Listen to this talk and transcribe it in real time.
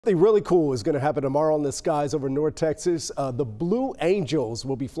Something really cool is going to happen tomorrow in the skies over North Texas. The Blue Angels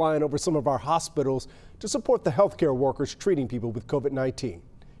will be flying over some of our hospitals to support the healthcare workers treating people with COVID-19.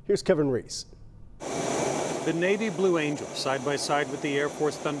 Here's Kevin Reese. The Navy Blue Angels, side by side with the Air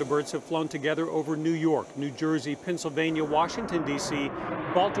Force Thunderbirds, have flown together over New York, New Jersey, Pennsylvania, Washington, D.C.,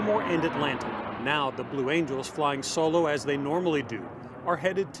 Baltimore, and Atlanta. Now the Blue Angels, flying solo as they normally do, are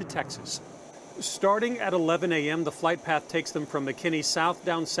headed to Texas. Starting at 11 a.m., the flight path takes them from McKinney south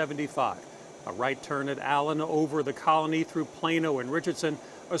down 75. A right turn at Allen over the Colony through Plano and Richardson,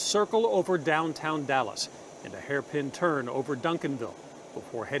 a circle over downtown Dallas, and a hairpin turn over Duncanville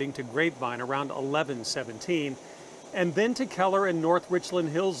before heading to Grapevine around 11:17, and then to Keller and North Richland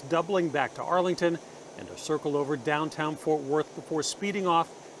Hills, doubling back to Arlington, and a circle over downtown Fort Worth before speeding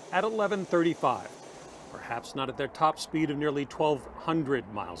off at 11:35. Perhaps not at their top speed of nearly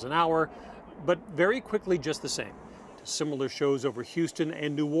 1,200 miles an hour, but very quickly just the same, to similar shows over Houston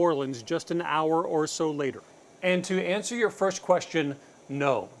and New Orleans just an hour or so later. And to answer your first question,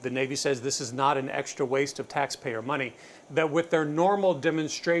 no, the Navy says this is not an extra waste of taxpayer money, that with their normal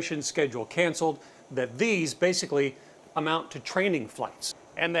demonstration schedule canceled, that these basically amount to training flights.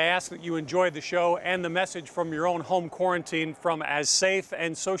 And they ask that you enjoy the show and the message from your own home quarantine from as safe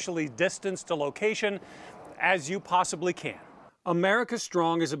and socially distanced a location as you possibly can. America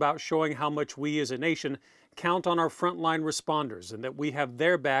Strong is about showing how much we as a nation count on our frontline responders and that we have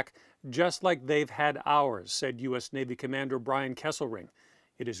their back just like they've had ours, said U.S. Navy Commander Brian Kesselring.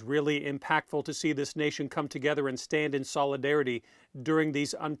 It is really impactful to see this nation come together and stand in solidarity during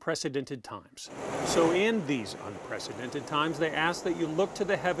these unprecedented times. So in these unprecedented times, they ask that you look to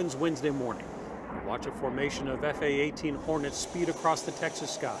the heavens Wednesday morning and watch a formation of FA-18 Hornets speed across the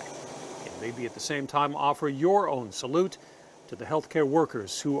Texas sky. And maybe at the same time offer your own salute to the healthcare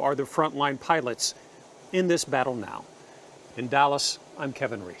workers who are the frontline pilots in this battle now. In Dallas, I'm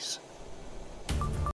Kevin Reese.